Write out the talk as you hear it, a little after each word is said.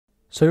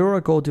So you're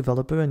a Go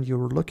developer and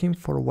you're looking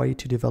for a way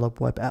to develop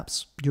web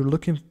apps. You're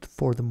looking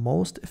for the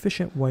most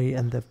efficient way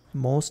and the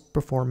most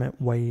performant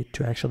way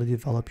to actually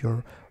develop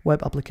your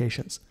web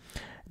applications.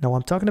 Now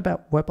I'm talking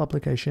about web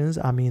applications,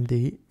 I mean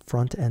the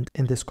front end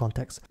in this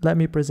context. Let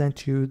me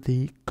present you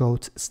the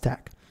Goat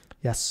stack.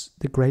 Yes,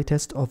 the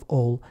greatest of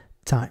all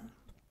time.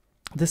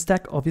 This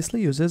stack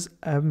obviously uses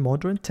a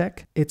modern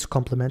tech. It's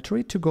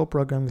complementary to Go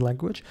programming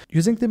language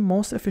using the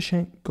most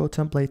efficient Go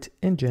template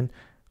engine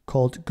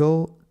called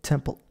Go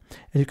Temple.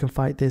 And you can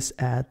find this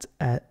at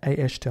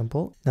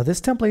AH-Temple. Now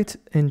this template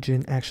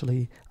engine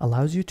actually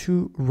allows you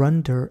to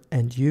render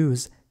and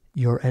use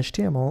your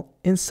HTML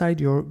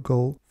inside your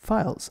Go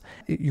files.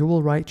 You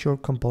will write your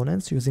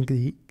components using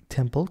the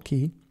templ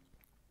key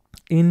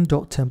in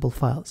 .temple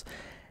files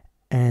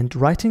and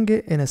writing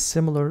it in a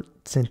similar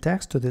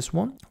syntax to this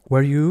one,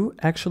 where you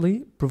actually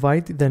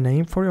provide the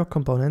name for your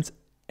components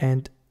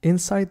and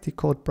inside the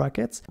code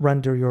brackets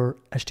render your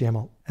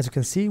HTML. As you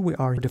can see, we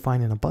are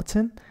defining a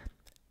button,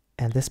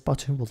 and this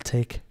button will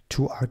take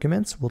two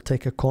arguments. We'll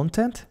take a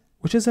content,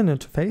 which is an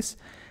interface,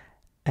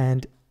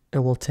 and it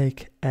will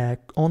take a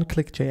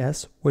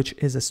onClick.js, which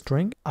is a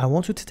string. I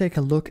want you to take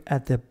a look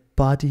at the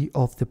body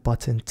of the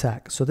button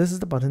tag. So this is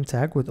the button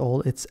tag with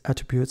all its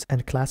attributes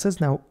and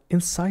classes. Now,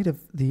 inside of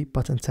the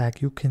button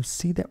tag, you can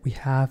see that we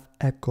have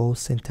a Go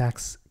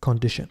syntax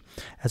condition.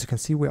 As you can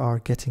see, we are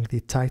getting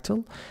the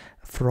title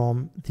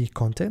from the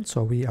content.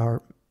 So we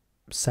are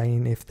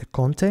saying if the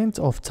content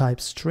of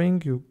type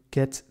string, you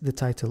get the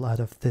title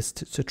out of this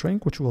string,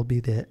 which will be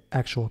the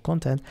actual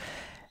content.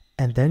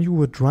 And then you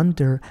would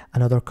render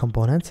another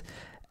component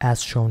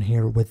as shown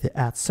here with the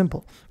add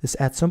symbol. This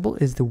add symbol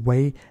is the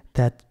way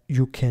that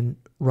you can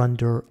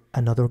render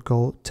another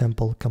Go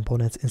temple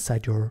component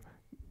inside your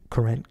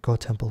current Go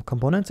temple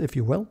component, if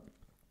you will,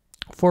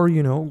 for,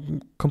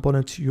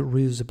 component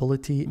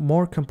reusability,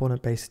 more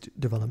component-based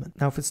development.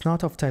 Now, if it's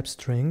not of type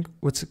string,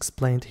 what's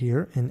explained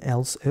here in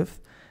else if,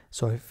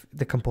 so if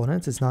the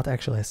component is not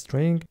actually a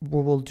string,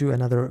 we will do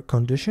another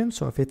condition.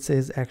 So if it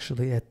is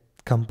actually a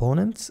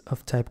component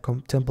of type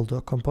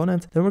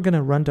temple.component, then we're going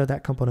to render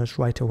that component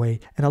right away.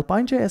 And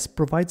Alpine.js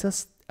provides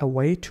us a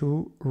way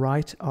to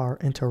write our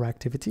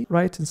interactivity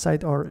right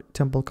inside our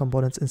temple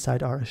components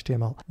inside our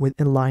HTML with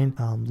inline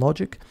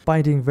logic,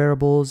 binding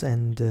variables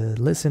and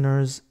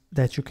listeners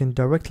that you can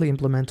directly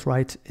implement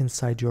right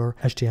inside your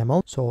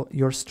HTML. So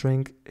your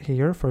string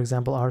here, for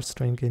example, our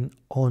string in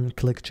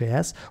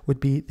onClick.js would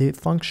be the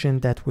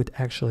function that would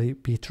actually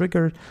be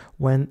triggered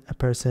when a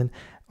person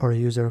or a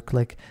user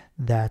click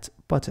that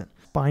button.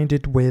 Bind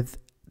it with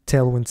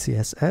Tailwind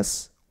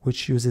CSS,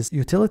 which uses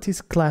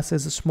utilities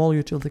classes, small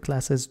utility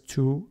classes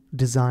to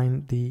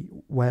design the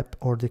web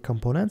or the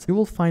components. You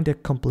will find a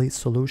complete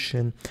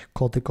solution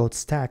called the Goat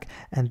stack,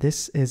 and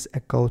this is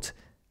a Goat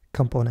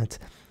component,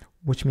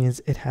 which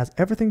means it has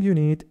everything you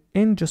need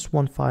in just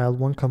one file,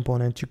 one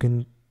component. You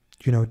can,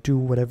 do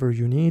whatever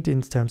you need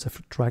in terms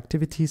of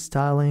interactivity,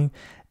 styling,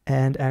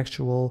 and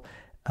actual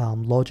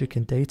logic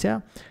and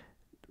data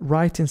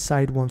right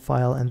inside one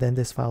file. And then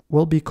this file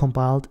will be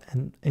compiled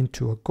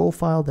into a Go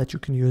file that you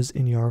can use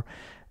in your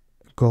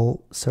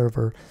Go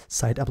server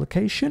side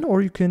application,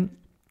 or you can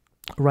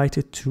write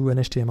it to an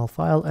HTML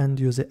file and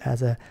use it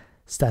as a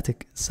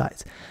static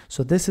site.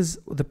 So this is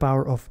the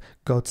power of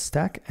Goat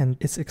stack, and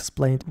it's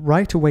explained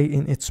right away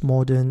in its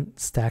modern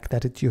stack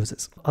that it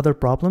uses. Other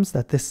problems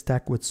that this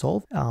stack would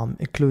solve,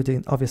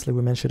 including, obviously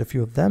we mentioned a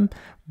few of them,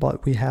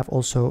 but we have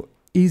also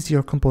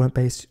easier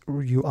component-based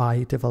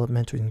UI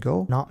development in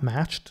Go, not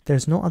matched.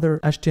 There's no other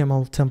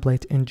HTML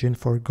template engine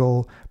for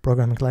Go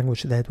programming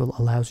language that will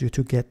allow you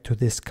to get to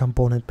this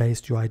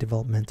component-based UI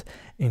development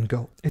in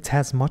Go. It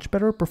has much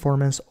better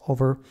performance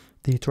over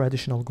the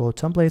traditional Go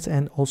templates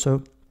and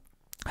also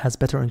has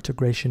better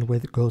integration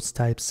with Go's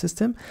type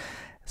system,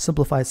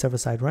 simplified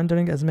server-side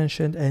rendering as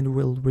mentioned, and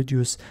will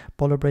reduce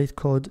boilerplate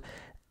code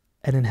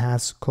and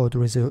enhance code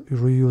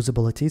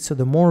reusability. So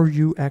the more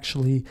you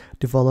actually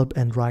develop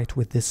and write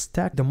with this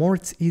stack, the more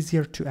it's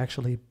easier to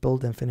actually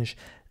build and finish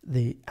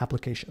the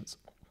applications.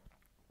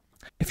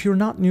 If you're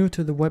not new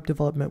to the web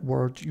development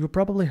world, you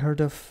probably heard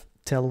of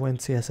Tailwind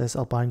CSS,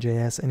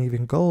 Alpine.js, and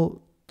even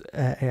Go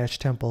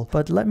AH-Temple.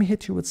 But let me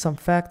hit you with some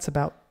facts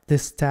about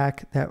this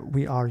stack that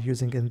we are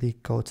using in the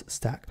Goat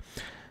stack.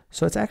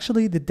 So it's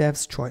actually the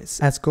dev's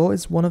choice, as Go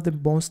is one of the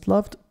most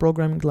loved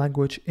programming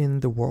language in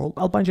the world.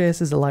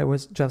 Alpine.js is a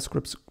lightweight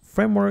JavaScript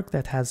framework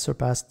that has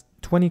surpassed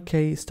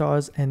 20k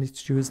stars, and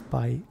it's used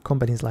by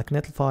companies like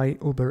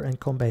Netlify, Uber, and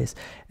Coinbase.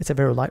 It's a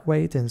very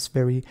lightweight and it's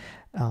very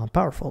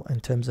powerful in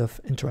terms of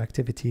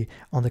interactivity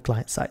on the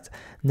client side.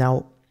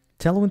 Now,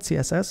 Tailwind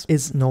CSS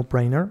is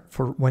no-brainer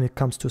for when it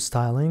comes to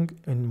styling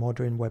in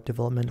modern web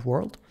development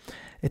world.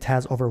 It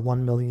has over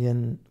 1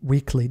 million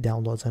weekly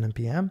downloads on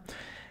NPM,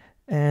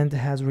 and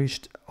has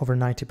reached over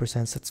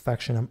 90%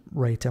 satisfaction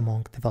rate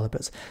among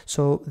developers.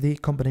 So the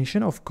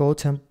combination of Go,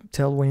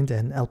 Tailwind,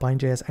 and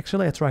Alpine.js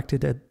actually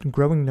attracted a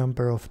growing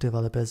number of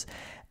developers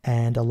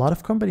And a lot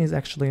of companies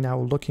actually now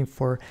looking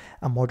for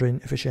a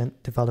modern,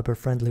 efficient,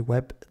 developer-friendly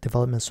web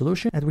development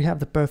solution. And we have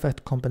the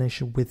perfect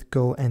combination with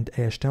Go and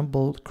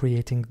templ,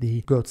 creating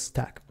the Go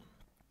stack.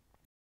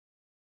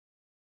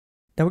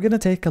 Now we're going to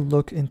take a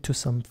look into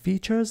some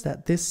features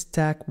that this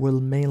stack will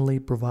mainly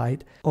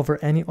provide over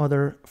any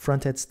other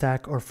front-end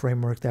stack or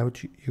framework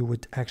that you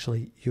would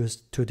actually use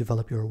to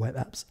develop your web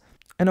apps.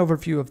 An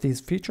overview of these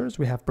features: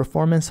 we have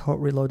performance,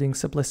 hot reloading,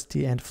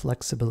 simplicity, and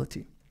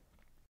flexibility.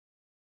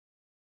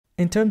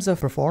 In terms of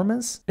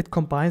performance, it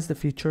combines the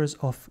features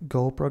of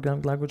Go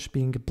programming language,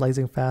 being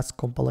blazing fast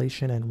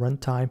compilation and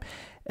runtime,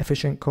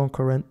 efficient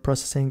concurrent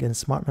processing, and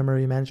smart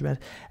memory management,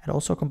 and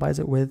also combines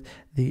it with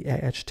the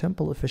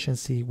templ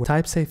efficiency with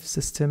type-safe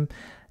system,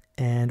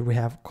 and we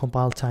have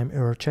compile time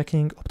error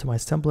checking,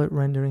 optimized template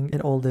rendering,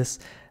 and all this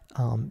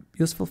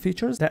useful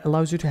features that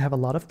allows you to have a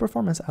lot of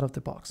performance out of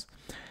the box.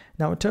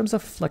 Now, in terms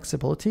of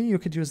flexibility, you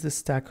could use this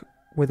stack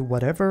with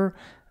whatever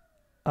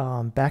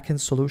backend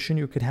solution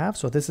you could have.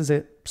 So this is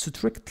a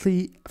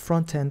strictly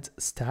front-end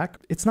stack.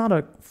 It's not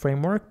a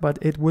framework, but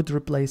it would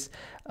replace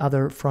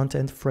other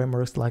front-end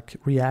frameworks like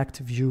React,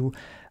 Vue,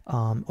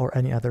 or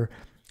any other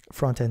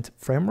front-end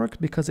framework,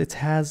 because it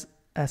has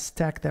a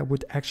stack that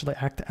would actually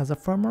act as a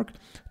framework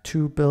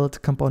to build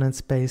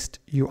components-based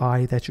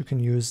UI that you can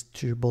use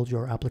to build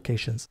your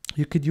applications.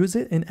 You could use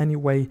it in any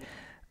way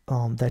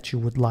that you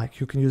would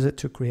like. You can use it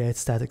to create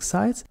static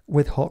sites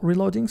with hot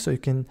reloading, so you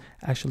can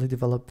actually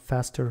develop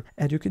faster,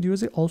 and you could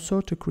use it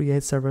also to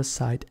create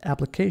server-side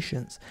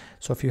applications.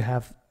 So if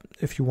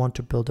you want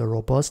to build a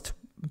robust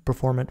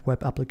performant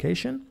web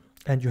application,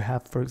 and you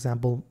have, for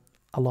example,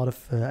 a lot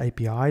of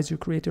APIs you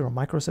created or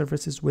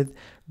microservices with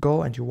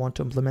Go, and you want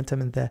to implement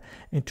them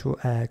into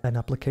an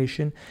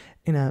application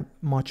in a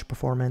much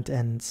performant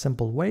and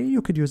simple way,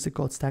 you could use the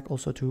Go stack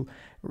also to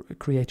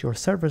create your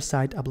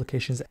server-side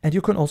applications. And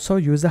you can also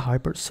use a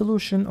hybrid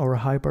solution or a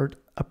hybrid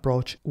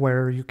approach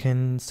where you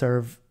can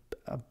serve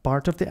a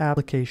part of the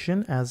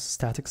application as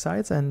static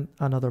sites and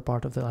another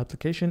part of the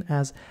application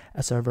as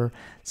a server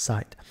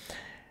side.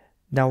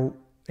 Now,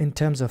 in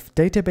terms of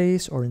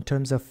database or in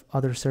terms of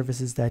other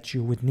services that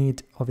you would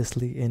need,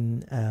 obviously,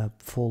 in a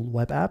full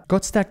web app,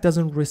 GoStack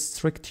doesn't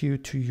restrict you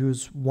to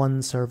use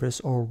one service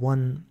or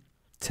one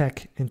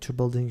tech into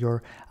building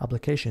your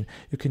application.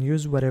 You can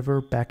use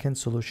whatever backend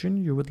solution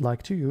you would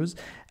like to use.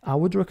 I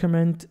would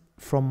recommend,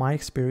 from my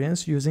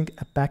experience, using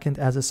a backend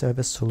as a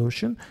service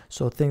solution.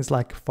 So things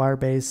like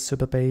Firebase,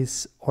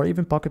 Supabase, or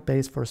even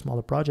Pocketbase for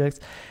smaller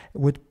projects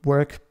would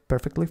work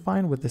perfectly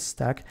fine with this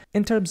stack.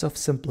 In terms of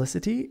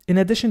simplicity, in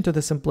addition to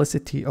the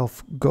simplicity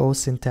of Go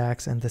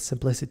syntax and the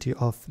simplicity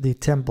of the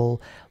templ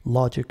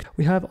logic,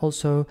 we have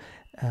also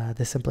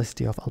the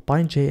simplicity of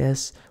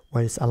Alpine.js,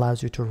 where it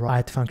allows you to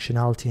write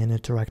functionality and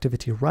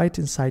interactivity right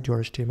inside your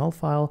HTML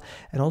file,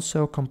 and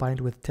also combined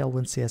with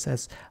Tailwind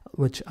CSS,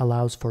 which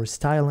allows for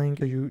styling.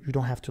 You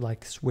don't have to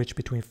like switch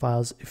between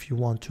files if you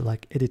want to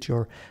like edit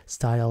your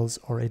styles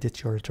or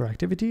edit your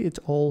interactivity. It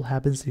all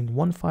happens in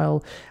one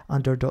file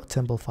under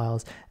 .templ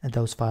files, and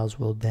those files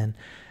will then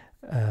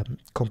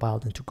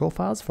compiled into Go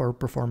files for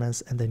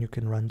performance, and then you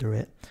can render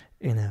it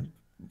in a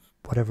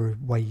whatever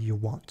way you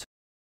want.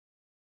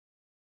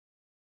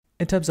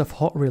 In terms of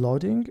hot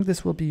reloading,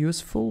 this will be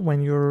useful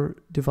when you're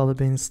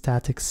developing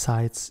static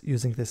sites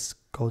using this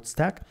code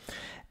stack.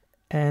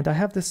 And I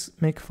have this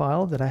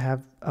Makefile that I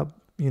have a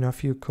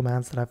few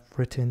commands that I've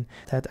written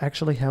that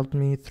actually helped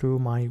me through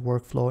my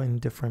workflow in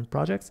different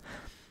projects.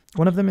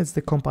 One of them is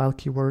the compile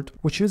keyword,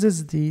 which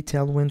uses the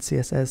Tailwind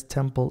CSS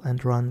templ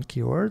and run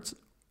keywords.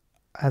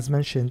 As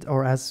mentioned,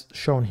 or as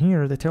shown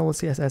here, the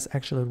Tailwind CSS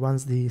actually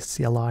runs the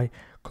CLI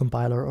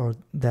compiler, or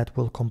that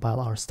will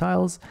compile our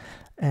styles,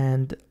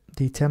 and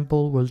the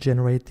templ will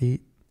generate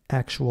the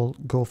actual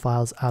Go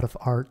files out of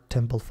our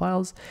templ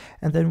files.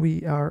 And then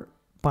we are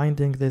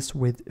binding this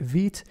with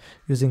Vite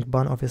using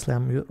bun. Obviously,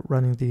 I'm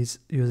running these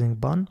using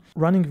bun.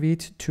 Running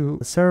Vite to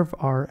serve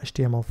our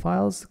HTML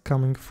files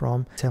coming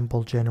from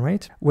templ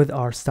generate with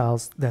our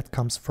styles that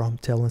comes from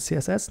Tailwind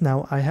CSS.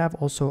 Now, I have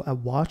also a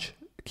watch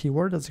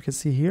keyword, as you can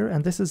see here,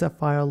 and this is a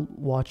file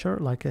watcher,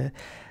 like a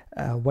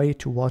way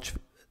to watch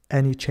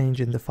any change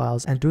in the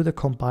files and do the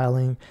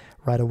compiling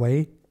right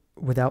away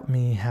without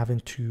me having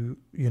to,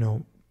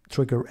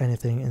 trigger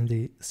anything in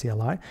the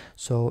CLI.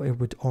 So it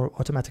would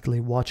automatically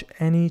watch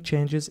any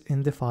changes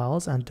in the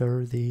files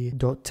under the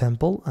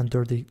 .templ,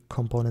 under the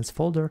components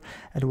folder,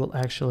 and will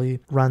actually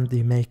run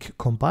the make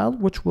compile,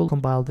 which will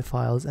compile the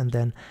files and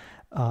then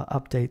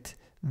update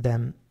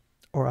them,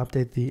 or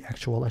update the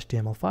actual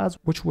HTML files,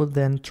 which will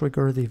then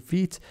trigger the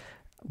Vite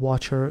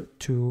watcher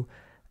to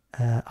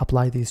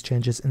apply these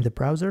changes in the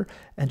browser,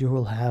 and you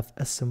will have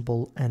a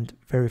simple and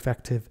very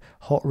effective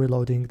hot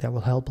reloading that will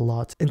help a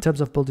lot in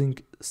terms of building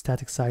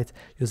static sites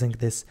using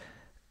this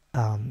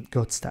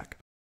Go stack.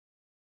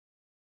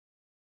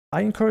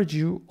 I encourage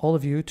all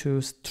of you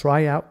to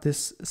try out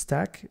this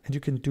stack, and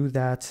you can do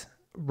that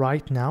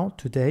right now,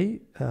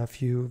 today.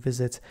 If you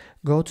visit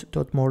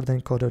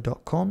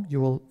goat.morethancoder.com, you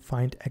will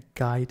find a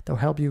guide that will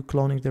help you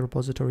cloning the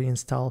repository,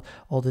 install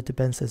all the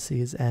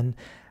dependencies, and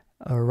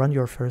run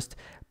your first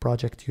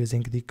project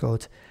using the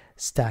Goat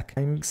stack.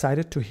 I'm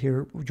excited to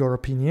hear your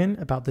opinion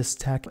about this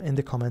stack in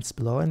the comments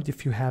below, and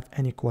if you have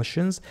any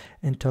questions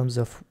in terms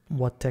of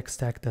what tech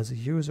stack does it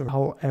use or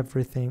how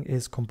everything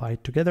is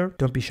combined together,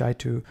 don't be shy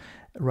to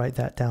write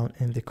that down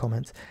in the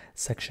comment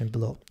section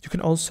below. You can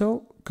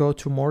also go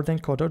to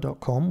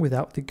morethancoder.com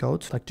without the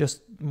Goat, like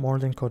just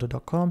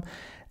morethancoder.com,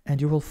 and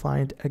you will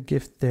find a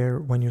gift there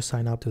when you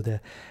sign up to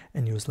the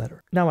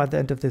newsletter. Now, at the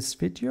end of this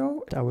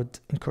video, I would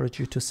encourage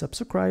you to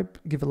subscribe,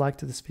 give a like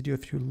to this video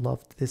if you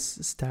loved this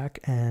stack,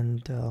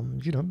 and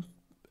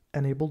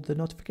enable the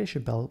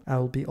notification bell. I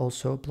will be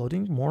also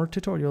uploading more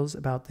tutorials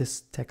about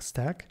this tech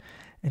stack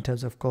in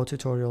terms of Go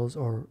tutorials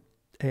or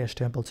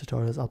templ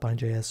tutorials,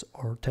 Alpine.js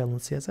or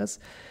Tailwind CSS,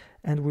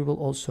 and we will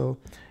also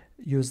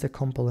use the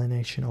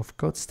compilation of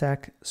Goat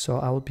stack, so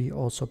I will be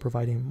also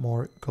providing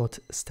more Goat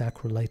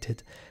stack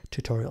related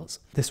tutorials.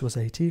 This was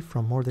AT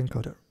from More Than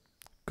Coder.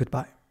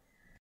 Goodbye.